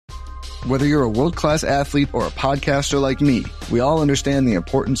Whether you're a world-class athlete or a podcaster like me, we all understand the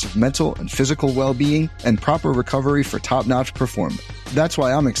importance of mental and physical well-being and proper recovery for top-notch performance. That's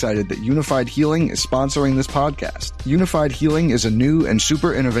why I'm excited that Unified Healing is sponsoring this podcast. Unified Healing is a new and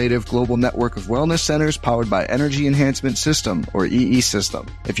super innovative global network of wellness centers powered by Energy Enhancement System, or EE System.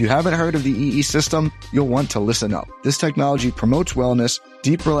 If you haven't heard of the EE System, you'll want to listen up. This technology promotes wellness,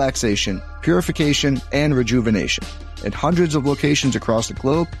 deep relaxation, purification, and rejuvenation. In hundreds of locations across the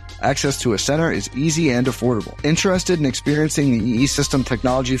globe, access to a center is easy and affordable. Interested in experiencing the EE System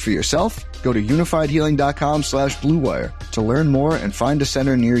technology for yourself? Go to unifiedhealing.com/bluewire to learn more and find a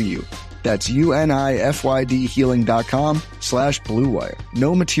center near you. That's unifydhealing.com/bluewire.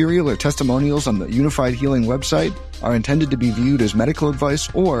 No material or testimonials on the Unified Healing website are intended to be viewed as medical advice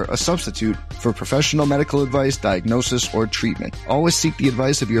or a substitute for professional medical advice, diagnosis, or treatment. Always seek the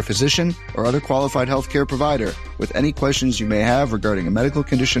advice of your physician or other qualified healthcare provider with any questions you may have regarding a medical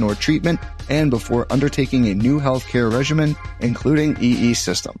condition or treatment and before undertaking a new healthcare regimen, including EE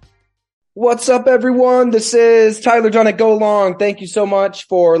System. What's up, everyone? This is Tyler Dunn at Go Long. Thank you so much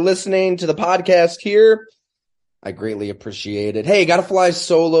for listening to the podcast here. I greatly appreciate it. Hey, got to fly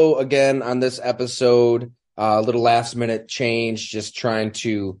solo again on this episode. A little last minute change, just trying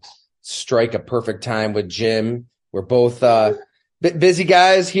to strike a perfect time with Jim. We're both busy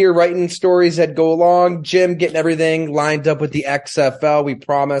guys here writing stories at Go Long. Jim getting everything lined up with the XFL. We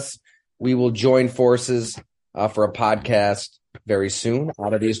promise we will join forces for a podcast very soon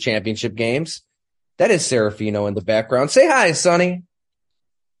out of these championship games. That is Serafino in the background. Say hi, Sonny.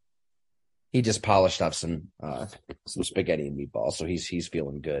 He just polished up some spaghetti and meatballs, so he's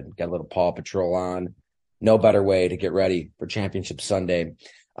feeling good. Got a little Paw Patrol on. No better way to get ready for Championship Sunday.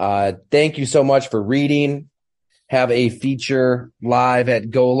 Thank you so much for reading. Have a feature live at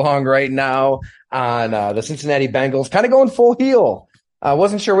Go Long right now on the Cincinnati Bengals. Kind of going full heel. I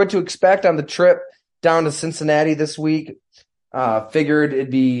wasn't sure what to expect on the trip down to Cincinnati this week. Figured it'd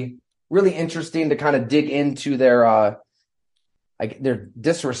be really interesting to kind of dig into their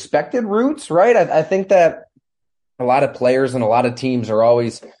disrespected roots, right? I think that a lot of players and a lot of teams are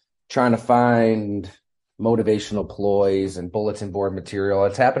always trying to find motivational ploys and bulletin board material.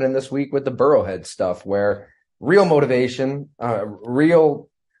 It's happening this week with the Burrowhead stuff, where real motivation, a real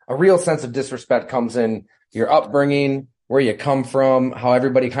sense of disrespect comes in your upbringing, where you come from, how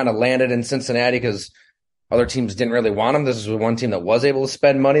everybody kind of landed in Cincinnati because other teams didn't really want them. This is one team that was able to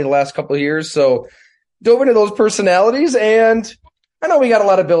spend money the last couple of years. So dove into those personalities. And I know we got a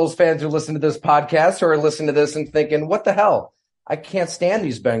lot of Bills fans who listen to this podcast or are listening to this and thinking, what the hell? I can't stand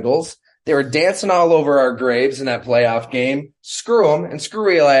these Bengals. They were dancing all over our graves in that playoff game. Screw them, and screw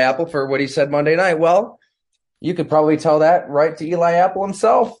Eli Apple for what he said Monday night. Well, you could probably tell that right to Eli Apple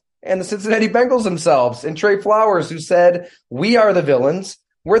himself and the Cincinnati Bengals themselves, and Trey Flowers, who said, we are the villains.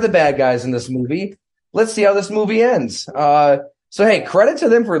 We're the bad guys in this movie. Let's see how this movie ends. So, hey, credit to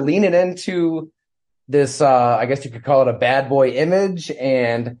them for leaning into this, I guess you could call it a bad boy image,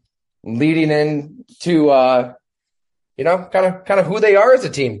 and leading into, kind of who they are as a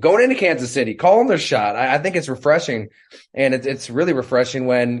team, going into Kansas City, calling their shot. I think it's refreshing, and it's really refreshing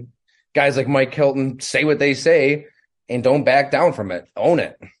when guys like Mike Hilton say what they say and don't back down from it. Own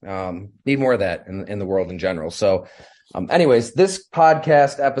it. Need more of that in the world in general. So, anyways, this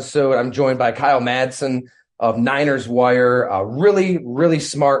podcast episode, I'm joined by Kyle Madsen of Niners Wire, a really, really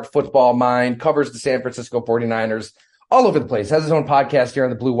smart football mind, covers the San Francisco 49ers all over the place, has his own podcast here on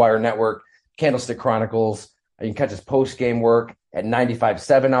the Blue Wire Network, Candlestick Chronicles. You can catch his post-game work at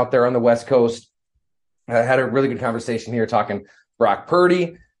 95.7 out there on the West Coast. I had a really good conversation here talking Brock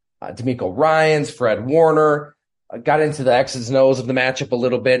Purdy, D'Amico Ryans, Fred Warner. Got into the X's and O's of the matchup a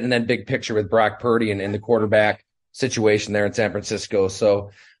little bit, and then big picture with Brock Purdy and the quarterback situation there in San Francisco. So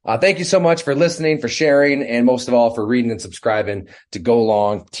thank you so much for listening, for sharing, and most of all for reading and subscribing to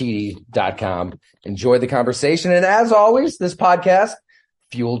GoLongTD.com. Enjoy the conversation. And as always, this podcast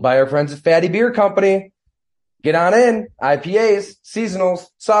fueled by our friends at Fatty Beer Company. Get on in. IPAs, seasonals,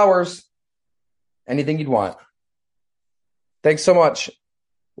 sours, anything you'd want. Thanks so much.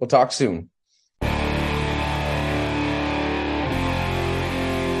 We'll talk soon.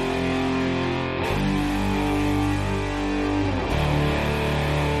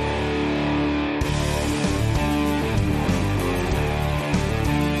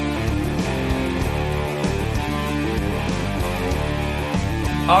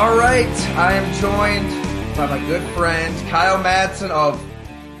 All right, I am joined by my good friend Kyle Madsen of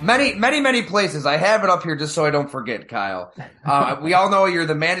many places. I have it up here just so I don't forget, Kyle. We all know you're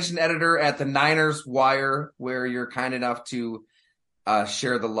the managing editor at the Niners Wire, where you're kind enough to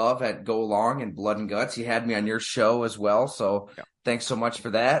share the love at Go Long and Blood and Guts. You had me on your show as well, so thanks so much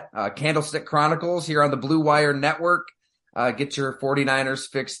for that. Candlestick Chronicles here on the Blue Wire Network. Get your 49ers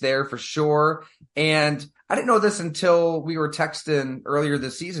fix there for sure. And I didn't know this until we were texting earlier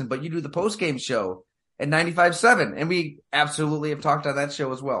this season, but you do the post-game show at 95.7, and we absolutely have talked on that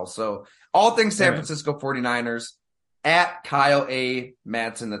show as well. So all things San Francisco 49ers at Kyle A.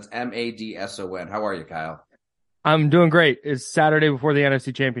 Madson. That's Madson. How are you, Kyle? I'm doing great. It's Saturday before the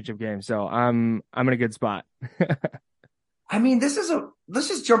NFC Championship game, so I'm in a good spot. I mean, let's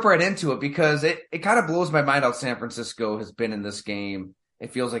just jump right into it because it kind of blows my mind how San Francisco has been in this game.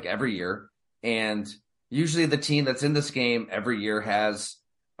 It feels like every year. And usually the team that's in this game every year has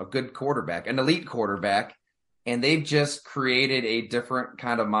a good quarterback, an elite quarterback. And they've just created a different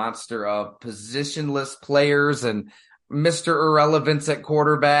kind of monster of positionless players and Mr. Irrelevance at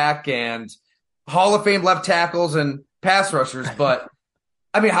quarterback and Hall of Fame left tackles and pass rushers. But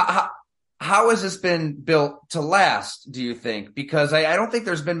I mean, how has this been built to last, do you think? Because I don't think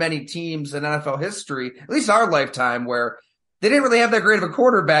there's been many teams in NFL history, at least our lifetime, where they didn't really have that great of a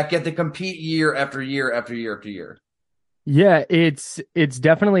quarterback, yet they compete year after year after year after year. Yeah, it's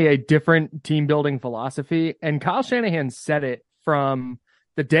definitely a different team building philosophy. And Kyle Shanahan said it from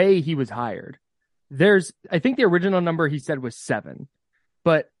the day he was hired. I think the original number he said was 7,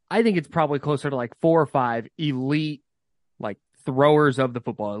 but I think it's probably closer to like 4 or 5 elite, like throwers of the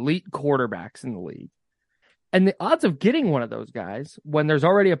football, elite quarterbacks in the league. And the odds of getting one of those guys when there's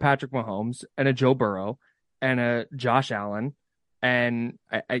already a Patrick Mahomes and a Joe Burrow and a Josh Allen and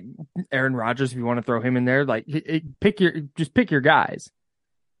Aaron Rodgers, if you want to throw him in there, like pick your guys.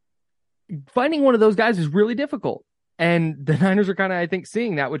 Finding one of those guys is really difficult. And the Niners are kind of, I think,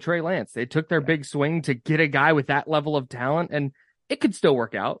 seeing that with Trey Lance. They took their big swing to get a guy with that level of talent, and it could still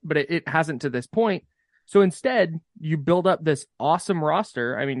work out, but it hasn't to this point. So instead, you build up this awesome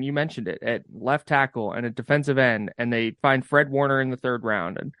roster. I mean, you mentioned it at left tackle and at defensive end, and they find Fred Warner in the 3rd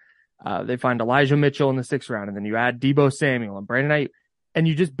round, and they find Elijah Mitchell in the 6th round, and then you add Deebo Samuel and Brandon Ayuk, and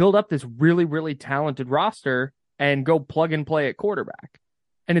you just build up this really, really talented roster and go plug and play at quarterback.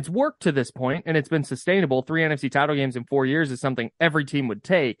 And it's worked to this point, and it's been sustainable. 3 NFC title games in 4 years is something every team would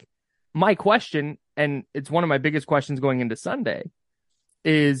take. My question, and it's one of my biggest questions going into Sunday,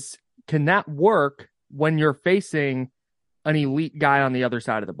 is can that work when you're facing an elite guy on the other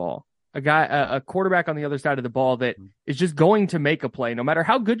side of the ball? A quarterback on the other side of the ball that is just going to make a play no matter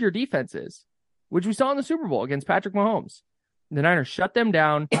how good your defense is, which we saw in the Super Bowl against Patrick Mahomes. The Niners shut them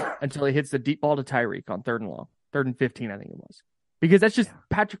down until he hits the deep ball to Tyreek on 3rd and long, 3rd and 15, I think it was. Because that's just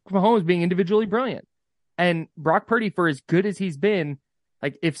Patrick Mahomes being individually brilliant. And Brock Purdy, for as good as he's been,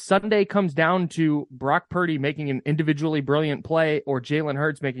 like if Sunday comes down to Brock Purdy making an individually brilliant play or Jalen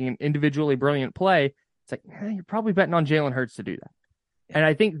Hurts making an individually brilliant play, it's like, you're probably betting on Jalen Hurts to do that. And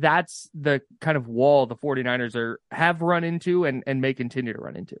I think that's the kind of wall the 49ers have run into and may continue to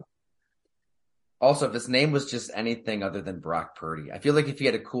run into. Also, if his name was just anything other than Brock Purdy, I feel like if he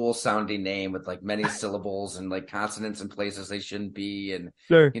had a cool sounding name with like many syllables and like consonants in places they shouldn't be, and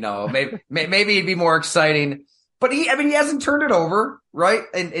sure, maybe it'd be more exciting. But he hasn't turned it over, right?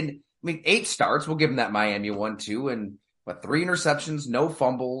 And I mean, 8 starts. We'll give him that Miami one too, and 3 interceptions, no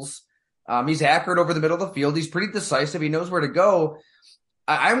fumbles. He's accurate over the middle of the field. He's pretty decisive. He knows where to go.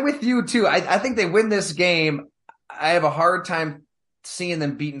 I'm with you too. I think they win this game. I have a hard time seeing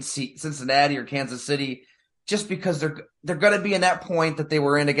them beating Cincinnati or Kansas City just because they're going to be in that point that they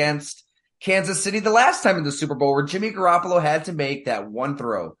were in against Kansas City the last time in the Super Bowl, where Jimmy Garoppolo had to make that one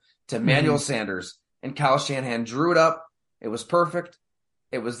throw to Emmanuel Sanders, and Kyle Shanahan drew it up. It was perfect.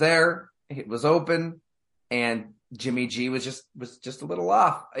 It was there. It was open, and Jimmy G was just a little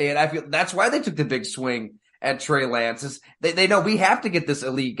off. And I feel that's why they took the big swing at Trey Lance. They know we have to get this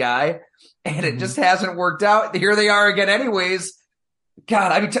elite guy, and it just hasn't worked out. Here they are again anyways.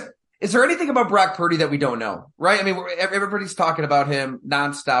 God, I mean, is there anything about Brock Purdy that we don't know, right? I mean, everybody's talking about him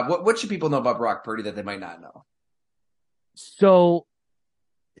nonstop. What should people know about Brock Purdy that they might not know? So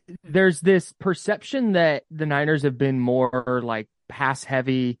there's this perception that the Niners have been more like pass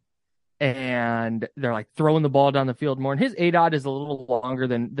heavy and they're like throwing the ball down the field more. And his ADOT is a little longer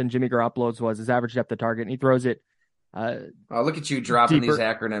than Jimmy Garoppolo's was, his average depth of target, and he throws it. Look at you dropping deeper. These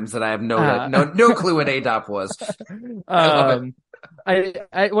acronyms that I have no clue what ADOT was. I love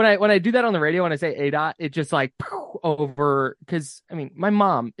it. When I do that on the radio, when I say ADOT, it just like over, because I mean, my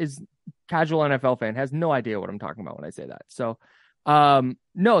mom is casual NFL fan, has no idea what I'm talking about when I say that. So,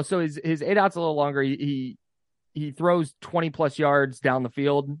 no, so his ADOT's a little longer. He throws 20 plus yards down the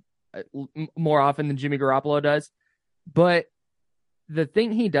field more often than Jimmy Garoppolo does. But the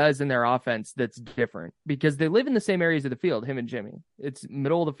thing he does in their offense that's different, because they live in the same areas of the field, him and Jimmy. It's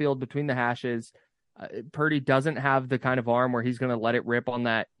middle of the field between the hashes. Purdy doesn't have the kind of arm where he's going to let it rip on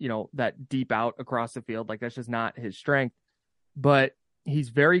that, that deep out across the field. Like, that's just not his strength. But he's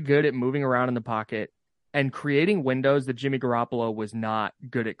very good at moving around in the pocket and creating windows that Jimmy Garoppolo was not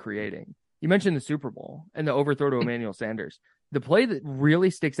good at creating. You mentioned the Super Bowl and the overthrow to Emmanuel Sanders. The play that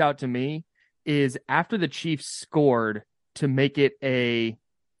really sticks out to me is after the Chiefs scored to make it a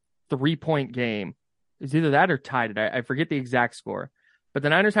 3-point game. It's either that or tied it. I forget the exact score. But the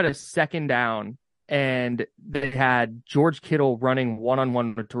Niners had a second down, and they had George Kittle running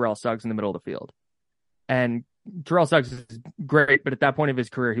one-on-one with Terrell Suggs in the middle of the field. And Terrell Suggs is great, but at that point of his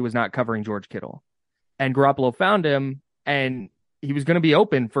career, he was not covering George Kittle. And Garoppolo found him, and he was going to be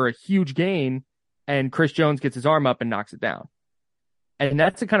open for a huge gain, and Chris Jones gets his arm up and knocks it down. And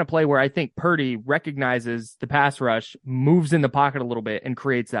that's the kind of play where I think Purdy recognizes the pass rush, moves in the pocket a little bit, and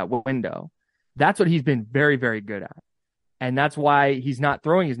creates that window. That's what he's been very, very good at. And that's why he's not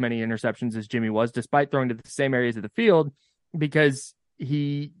throwing as many interceptions as Jimmy was, despite throwing to the same areas of the field, because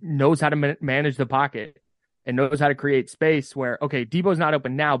he knows how to manage the pocket and knows how to create space where, okay, Debo's not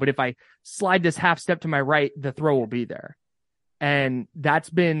open now, but if I slide this half step to my right, the throw will be there. And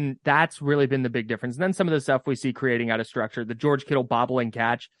that's really been the big difference. And then some of the stuff we see creating out of structure, the George Kittle bobbling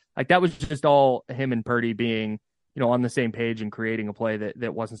catch, like that was just all him and Purdy being, on the same page and creating a play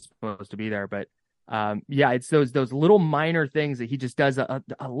that wasn't supposed to be there. But it's those little minor things that he just does a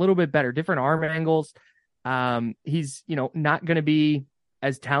little bit better, different arm angles. He's, not going to be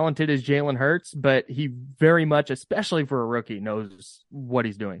as talented as Jalen Hurts, but he very much, especially for a rookie, knows what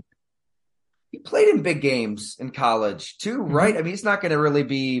he's doing. He played in big games in college too, right? I mean, he's not going to really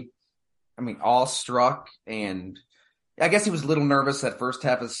be, awestruck. And I guess he was a little nervous that first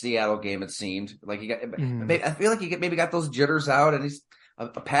half of the Seattle game, it seemed. Like I feel like he maybe got those jitters out, and he's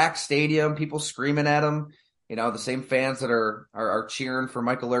a packed stadium, people screaming at him, the same fans that are cheering for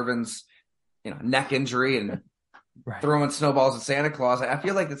Michael Irvin's, neck injury and throwing snowballs at Santa Claus. I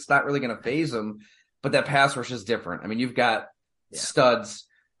feel like it's not really going to faze him, but that pass rush is different. I mean, you've got studs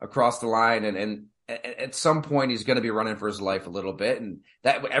across the line, and at some point he's going to be running for his life a little bit, and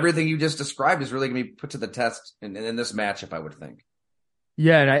that everything you just described is really going to be put to the test in this matchup, I would think.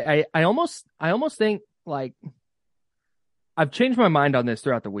 Yeah, and I almost think, like, I've changed my mind on this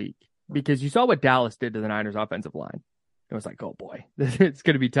throughout the week, because you saw what Dallas did to the Niners offensive line. It was like, oh boy, it's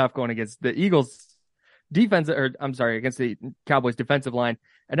going to be tough going against the Eagles against the Cowboys defensive line.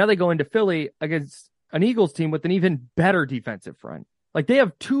 And now they go into Philly against an Eagles team with an even better defensive front. Like, they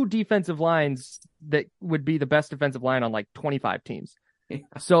have two defensive lines that would be the best defensive line on like 25 teams.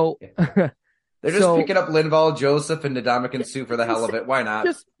 So they're just picking up Linval Joseph and Ndamukong Suh for the hell of it. Why not?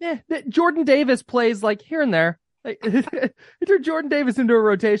 Jordan Davis plays like here and there. Like, you turn Jordan Davis into a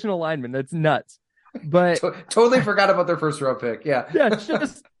rotational lineman. That's nuts. But totally forgot about their first round pick. Yeah.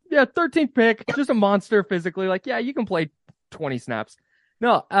 13th pick, just a monster physically. Like, yeah, you can play 20 snaps.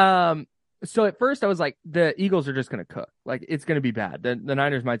 No, so at first I was like, the Eagles are just going to cook. Like, it's going to be bad. The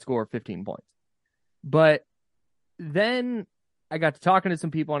Niners might score 15 points. But then I got to talking to some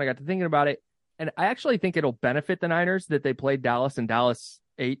people and I got to thinking about it. And I actually think it'll benefit the Niners that they played Dallas and Dallas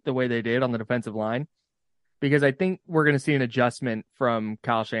ate the way they did on the defensive line, because I think we're going to see an adjustment from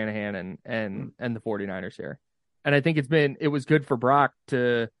Kyle Shanahan and the 49ers here. And I think it was good for Brock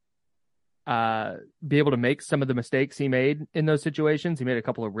to be able to make some of the mistakes he made in those situations. He made a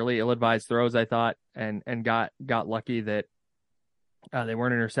couple of really ill-advised throws, I thought, and got lucky that they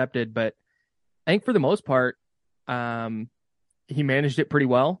weren't intercepted. But I think for the most part, he managed it pretty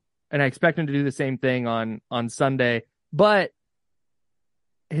well. And I expect him to do the same thing on Sunday. But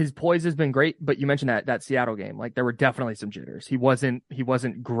his poise has been great. But you mentioned that Seattle game. Like, there were definitely some jitters. He wasn't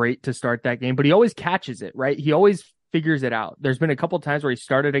great to start that game, but he always catches it, right? He always figures it out. There's been a couple of times where he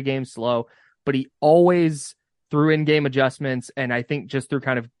started a game slow, but he always threw in-game adjustments, and I think just through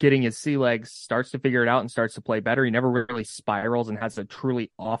kind of getting his sea legs, starts to figure it out and starts to play better. He never really spirals and has a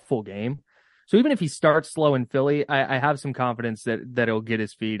truly awful game. So even if he starts slow in Philly, I have some confidence that he'll get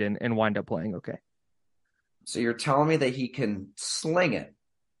his feet and wind up playing okay. So you're telling me that he can sling it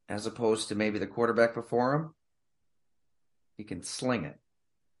as opposed to maybe the quarterback before him? He can sling it.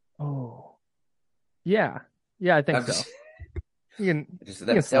 Oh, yeah. Yeah, I think so.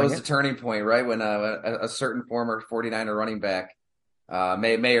 That was the turning point, right? When a certain former 49er running back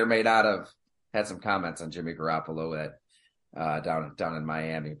may or may not have had some comments on Jimmy Garoppolo down in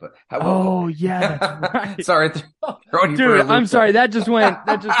Miami. But yeah, that's right. Sorry, dude. I'm sorry.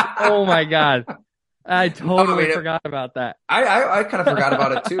 Oh my God, I totally forgot about that. I kind of forgot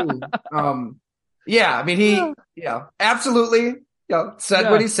about it too. Yeah, I mean, absolutely. said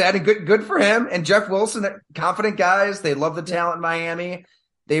what he said, and good for him. And Jeff Wilson, confident guys. They love the talent in Miami.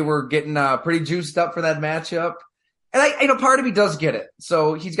 They were getting pretty juiced up for that matchup. And part of me does get it.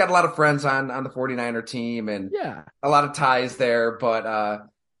 So he's got a lot of friends on the 49er team and a lot of ties there. But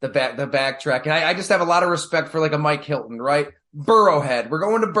the backtrack, and I just have a lot of respect for like a Mike Hilton, right? Burrowhead. We're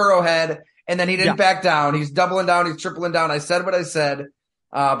going to Burrowhead, and then he didn't back down. He's doubling down. He's tripling down. I said what I said.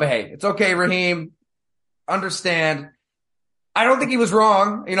 But hey, it's okay, Raheem. Understand. I don't think he was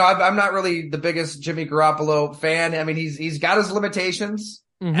wrong. I'm not really the biggest Jimmy Garoppolo fan. I mean, he's got his limitations.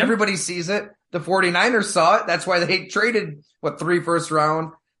 Mm-hmm. Everybody sees it. The 49ers saw it. That's why they traded 3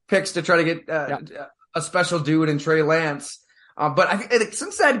 first-round picks to try to get a special dude in Trey Lance. But I think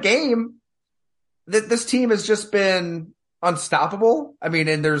since that game, this team has just been unstoppable. I mean,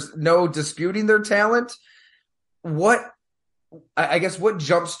 and there's no disputing their talent. What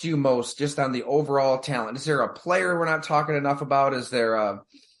jumps to you most just on the overall talent? Is there a player we're not talking enough about? Is there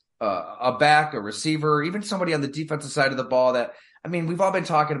a back, a receiver, even somebody on the defensive side of the ball that, I mean, we've all been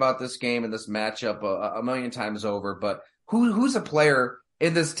talking about this game and this matchup a million times over, but who's a player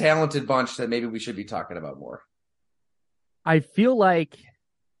in this talented bunch that maybe we should be talking about more? I feel like,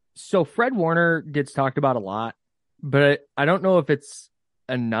 so Fred Warner gets talked about a lot, but I don't know if it's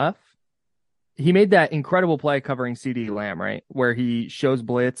enough. He made that incredible play covering CeeDee Lamb, right? Where he shows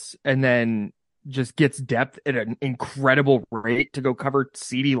blitz and then just gets depth at an incredible rate to go cover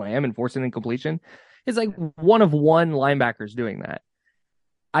CeeDee Lamb and force an incompletion. It's like one of one linebackers doing that.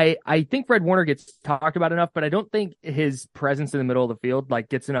 I think Fred Warner gets talked about enough, but I don't think his presence in the middle of the field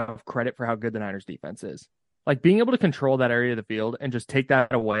gets enough credit for how good the Niners defense is. Like being able to control that area of the field and just take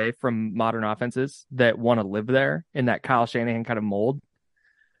that away from modern offenses that want to live there in that Kyle Shanahan kind of mold.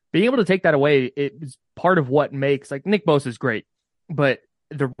 Being able to take that away, it's part of what makes, like, Nick Bosa is great, but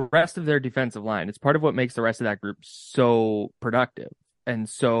the rest of their defensive line, it's part of what makes the rest of that group so productive and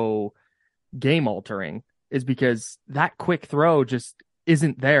so game altering, is because that quick throw just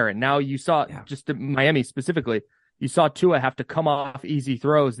isn't there. And now you saw just Miami specifically, you saw Tua have to come off easy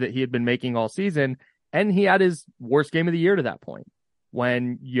throws that he had been making all season. And he had his worst game of the year to that point,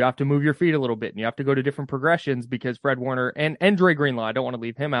 when you have to move your feet a little bit and you have to go to different progressions because Fred Warner and Dre Greenlaw, I don't want to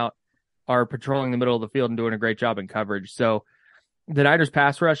leave him out, are patrolling the middle of the field and doing a great job in coverage. So the Niners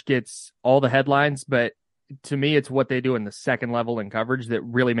pass rush gets all the headlines, but to me, it's what they do in the second level in coverage that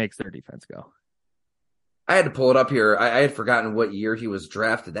really makes their defense go. I had to pull it up here. I had forgotten what year he was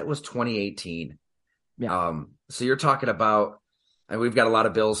drafted. That was 2018. Yeah. So you're talking about, and we've got a lot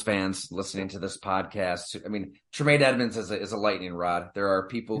of Bills fans listening to this podcast. I mean, Tremaine Edmunds is a lightning rod. There are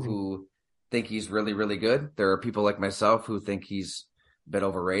people who think he's really, really good. There are people like myself who think he's a bit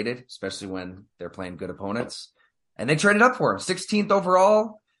overrated, especially when they're playing good opponents. And they traded up for him, 16th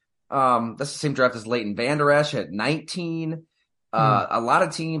overall. That's the same draft as Leighton Vander Esch at 19. A lot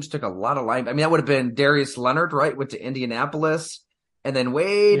of teams took a lot of line. I mean, that would have been Darius Leonard, right? Went to Indianapolis. And then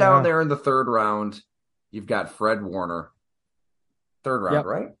way down there in the third round, you've got Fred Warner. Third round,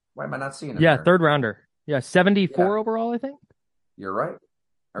 right? Why am I not seeing him? Yeah, there? Third rounder. Yeah, 74 overall, I think. You're right.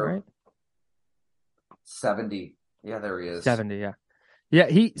 All right. 70. Yeah, there he is. 70, yeah. Yeah,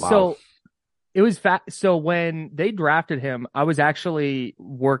 so it was so when they drafted him, I was actually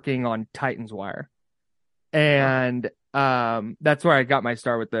working on Titans Wire. And that's where I got my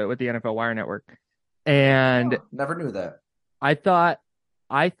start with the NFL Wire Network. And never knew that. I thought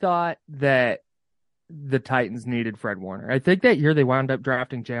that the Titans needed Fred Warner. I think that year they wound up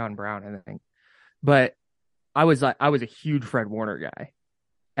drafting Jayon Brown, I think. But I was a huge Fred Warner guy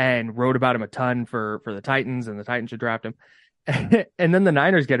and wrote about him a ton for the Titans, and the Titans should draft him. And then the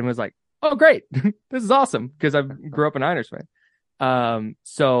Niners get him. Was like, oh, great. This is awesome, because I grew up a Niners fan.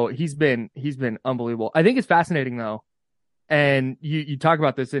 So he's been unbelievable. I think it's fascinating though. And you talk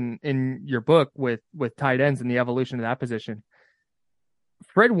about this in your book with tight ends and the evolution of that position.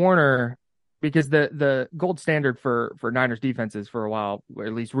 Fred Warner, because the gold standard for Niners defenses for a while, or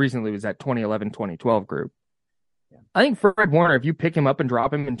at least recently, was that 2011, 2012 group. Yeah. I think Fred Warner, if you pick him up and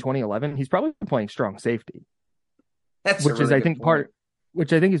drop him in 2011, he's probably playing strong safety. Which I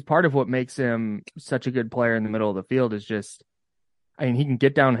think is part of what makes him such a good player in the middle of the field. Is just, I mean, he can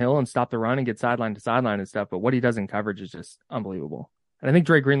get downhill and stop the run and get sideline to sideline and stuff, but what he does in coverage is just unbelievable. And I think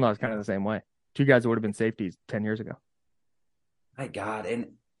Dre Greenlaw is kind of the same way. Two guys that would have been safeties 10 years ago. My God.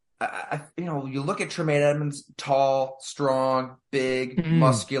 And you look at Tremaine Edmunds, tall, strong, big,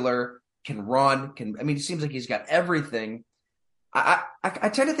 muscular, can run, it seems like he's got everything. I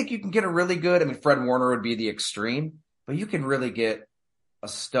tend to think you can get a really good, Fred Warner would be the extreme, but you can really get a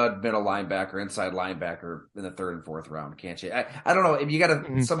stud middle linebacker, inside linebacker in the third and fourth round, can't you? I don't know. If you got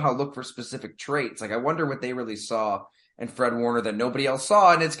to somehow look for specific traits. Like, I wonder what they really saw and Fred Warner that nobody else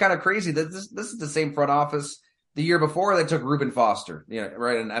saw. And it's kind of crazy that this is the same front office the year before that took Reuben Foster,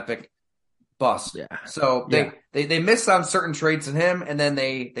 right, an epic bust. Yeah. So they missed on certain traits in him, and then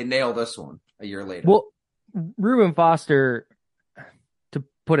they nail this one a year later. Well, Reuben Foster, to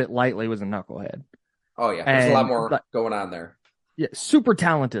put it lightly, was a knucklehead. Oh yeah, there's a lot more going on there. Yeah, super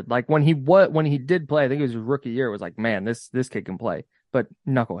talented. Like when he did play, I think it was his rookie year. It was like, man, this kid can play, but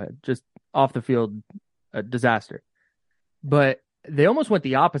knucklehead, just off the field, a disaster. But they almost went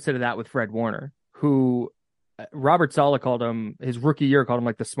the opposite of that with Fred Warner, who Robert Saleh called him his rookie year, called him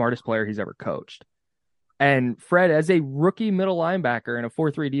like the smartest player he's ever coached. And Fred, as a rookie middle linebacker in a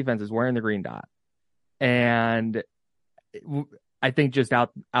 4-3 defense, is wearing the green dot. And I think just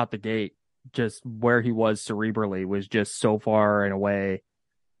out the gate, just where he was cerebrally was just so far and away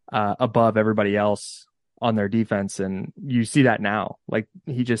above everybody else on their defense. And you see that now. Like,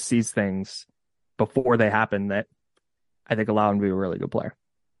 he just sees things before they happen that I think allow him to be a really good player.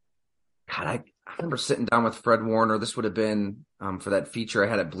 God, I remember sitting down with Fred Warner. This would have been for that feature I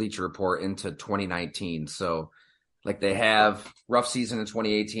had at Bleacher Report into 2019. So, like, they have rough season in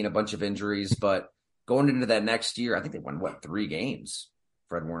 2018, a bunch of injuries, but going into that next year, I think they won, 3 games?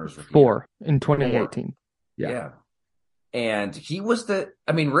 Fred Warner's rookie 4 in 2018. 4. Yeah. And he was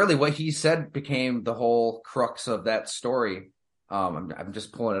really what he said became the whole crux of that story. I'm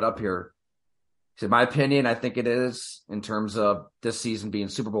just pulling it up here. In my opinion, I think it is, in terms of this season being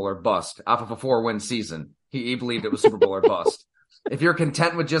Super Bowl or bust. Off of a 4-win season, he believed it was Super Bowl or bust. If you're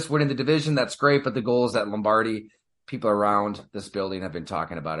content with just winning the division, that's great, but the goal is that Lombardi. People around this building have been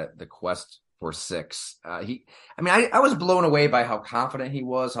talking about it, the quest for 6. I was blown away by how confident he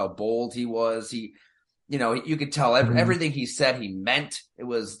was, how bold he was. You could tell everything he said he meant. It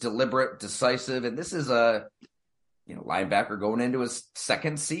was deliberate, decisive, and this is a linebacker going into his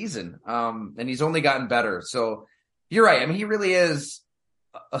 2nd season, and he's only gotten better. So you're right. I mean, he really is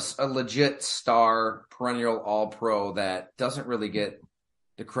a legit star, perennial All-Pro that doesn't really get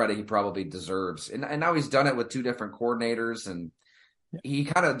the credit he probably deserves. And now he's done it with 2 different coordinators, and he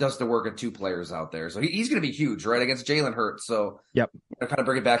kind of does the work of 2 players out there. So he's going to be huge, right, against Jalen Hurts. So kind of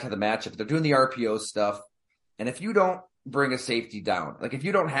bring it back to the matchup. They're doing the RPO stuff, and if you don't bring a safety down, like if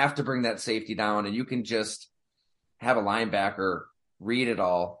you don't have to bring that safety down and you can just have a linebacker read it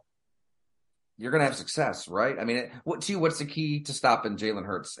all, you're going to have success, right? I mean, what's the key to stopping Jalen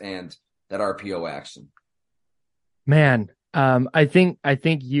Hurts and that RPO action? Man, I think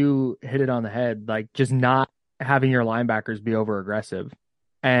you hit it on the head. Like, just not having your linebackers be over aggressive.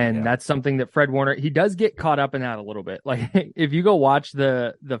 And that's something that Fred Warner, he does get caught up in that a little bit. Like, if you go watch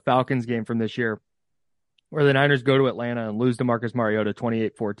the Falcons game from this year, where the Niners go to Atlanta and lose to Marcus Mariota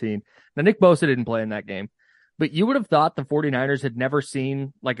 28-14. Now, Nick Bosa didn't play in that game, but you would have thought the 49ers had never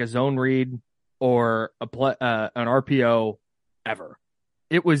seen like a zone read or an RPO ever.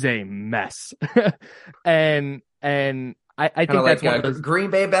 It was a mess. and I think that's like Green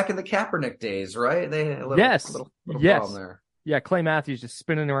Bay back in the Kaepernick days, right? They had a little problem there. Yeah, Clay Matthews just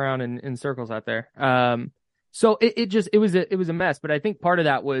spinning around in circles out there. So it was a mess. But I think part of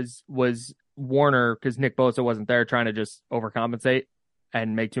that was Warner, because Nick Bosa wasn't there, trying to just overcompensate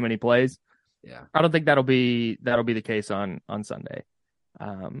and make too many plays. Yeah, I don't think that'll be the case on Sunday.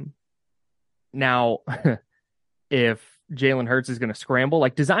 Now, if Jalen Hurts is going to scramble,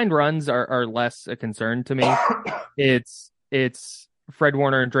 like, designed runs are less a concern to me. It's Fred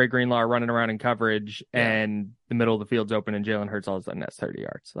Warner and Dre Greenlaw are running around in coverage, and the middle of the field's open, and Jalen Hurts all of a sudden has 30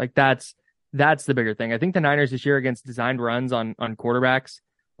 yards. Like, that's the bigger thing. I think the Niners this year against designed runs on quarterbacks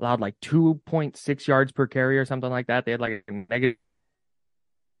allowed like 2.6 yards per carry or something like that. They had like a negative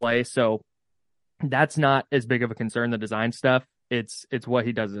play, so that's not as big of a concern. The design stuff, it's what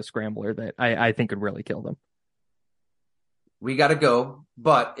he does as a scrambler that I think could really kill them. We got to go,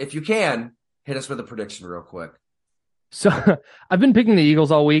 but if you can, hit us with a prediction real quick. So I've been picking the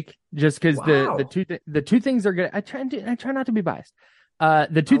Eagles all week just because the two things are good. I try not to be biased.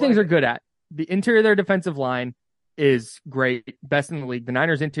 The two things are good at. The interior of their defensive line is great, best in the league. The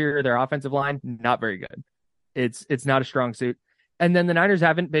Niners' interior, their offensive line, not very good. It's not a strong suit. And then the Niners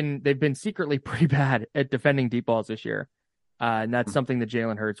they've been secretly pretty bad at defending deep balls this year. And that's something that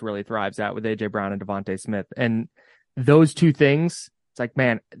Jalen Hurts really thrives at with A.J. Brown and Devontae Smith. And those two things, it's like,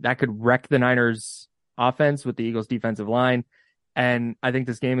 man, that could wreck the Niners' offense with the Eagles' defensive line. And I think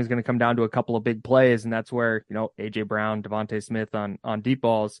this game is going to come down to a couple of big plays, and that's where, A.J. Brown, Devontae Smith on deep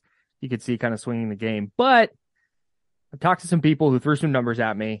balls, you could see kind of swinging the game. But I've talked to some people who threw some numbers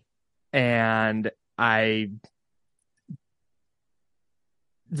at me, and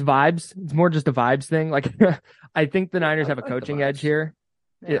it's vibes. It's more just a vibes thing. Like, I think the Niners have a coaching edge here.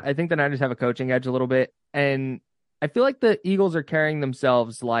 Yeah. I think the Niners have a coaching edge a little bit. And I feel like the Eagles are carrying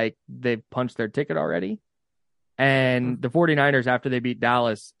themselves like they've punched their ticket already. And the 49ers, after they beat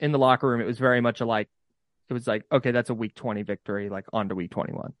Dallas in the locker room, it was very much it was like, okay, that's a week 20 victory, like on to week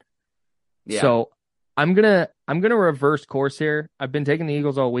 21. Yeah. So I'm gonna reverse course here. I've been taking the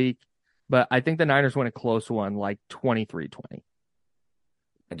Eagles all week, but I think the Niners win a close one, like 23-20.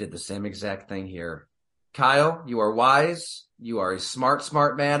 I did the same exact thing here. Kyle, you are wise. You are a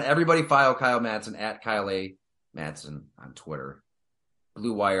smart man. Everybody follow Kyle Madsen at Kyle A. Madsen on Twitter.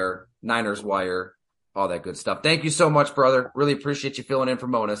 Blue Wire, Niners Wire, all that good stuff. Thank you so much, brother. Really appreciate you filling in for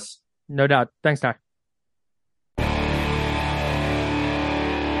Monas. No doubt. Thanks, Ty.